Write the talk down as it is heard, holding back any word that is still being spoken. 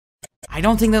I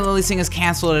don't think that Lilly Singh is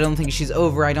canceled. I don't think she's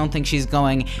over. I don't think she's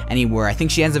going anywhere. I think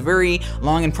she has a very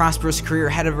long and prosperous career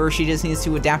ahead of her. She just needs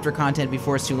to adapt her content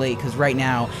before it's too late, because right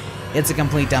now, it's a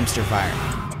complete dumpster fire.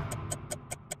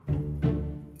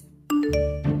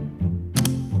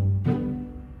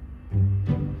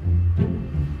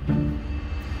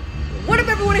 What up,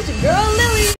 everyone? It's your girl,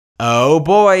 Lilly. Oh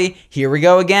boy, here we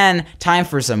go again. Time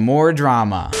for some more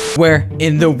drama. Where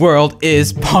in the world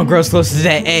is Paul Groseclose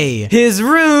today? His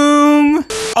room!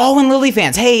 Oh, and Lilly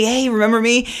fans, hey, remember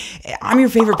me? I'm your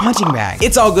favorite punching bag.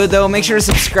 It's all good though. Make sure to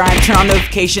subscribe, turn on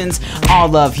notifications. All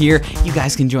love here. You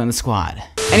guys can join the squad.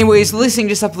 Anyways, Lilly Singh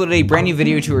just uploaded a brand new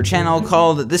video to her channel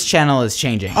called This Channel Is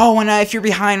Changing. Oh, and if you're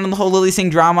behind on the whole Lilly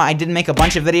Singh drama, I did make a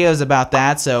bunch of videos about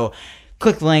that, so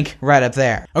click the link right up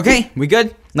there. Okay, we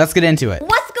good? Let's get into it.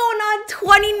 What's going on,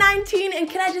 2019? And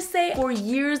can I just say, for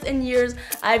years and years,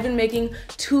 I've been making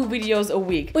 2 videos a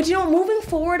week. But you know, moving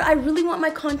forward, I really want my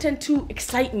content to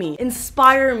excite me,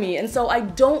 inspire me. And so I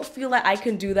don't feel like I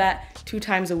can do that 2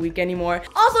 times a week anymore.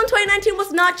 Also in 2019,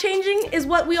 what's not changing is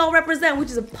what we all represent, which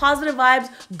is a positive vibes,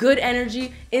 good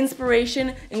energy,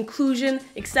 inspiration, inclusion,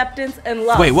 acceptance, and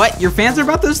love. Wait, what? Your fans are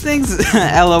about those things?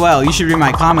 LOL, you should read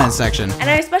my comments section. And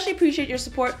I especially appreciate your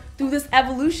support through this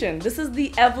evolution. This is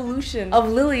the evolution of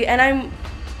Lilly, and I'm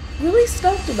really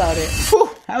stoked about it. Whew,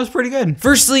 that was pretty good.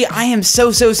 Firstly, I am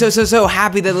so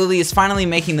happy that Lilly is finally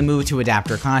making the move to adapt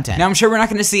her content. Now, I'm sure we're not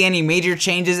gonna see any major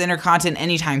changes in her content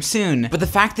anytime soon, but the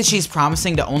fact that she's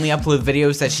promising to only upload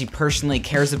videos that she personally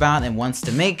cares about and wants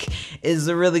to make is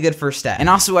a really good first step. And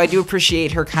also, I do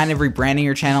appreciate her kind of rebranding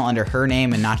her channel under her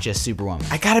name and not just Superwoman.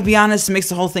 I gotta be honest, it makes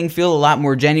the whole thing feel a lot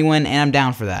more genuine, and I'm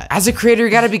down for that. As a creator, you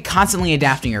gotta be constantly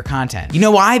adapting your content. You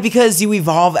know why? Because you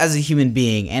evolve as a human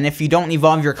being, and if you don't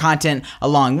evolve your content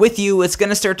along with you, it's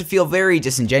gonna start to feel very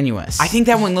disingenuous. I think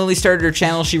that when Lilly started her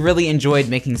channel, she really enjoyed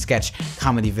making sketch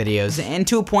comedy videos, and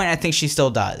to a point, I think she still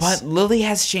does. But Lilly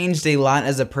has changed a lot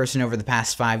as a person over the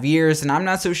past 5 years, and I'm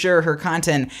not so sure her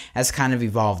content has kind of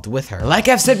evolved with her. Like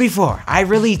I've said before, I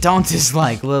really don't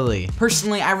dislike Lilly.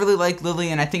 Personally, I really like Lilly,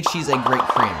 and I think she's a great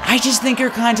creator. I just think her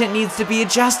content needs to be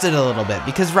adjusted a little bit,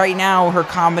 because right now, her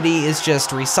comedy is just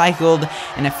recycled,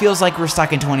 and it feels like we're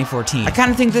stuck in 2014. I kind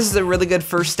of think this is a really good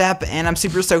first step, and I'm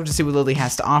super stoked to see what Lilly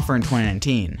has to offer in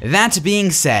 2019. That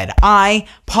being said, I,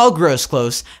 Paul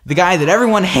Groseclose, the guy that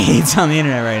everyone hates on the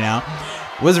internet right now,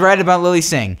 was right about Lilly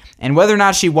Singh, and whether or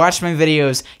not she watched my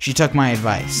videos, she took my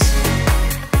advice.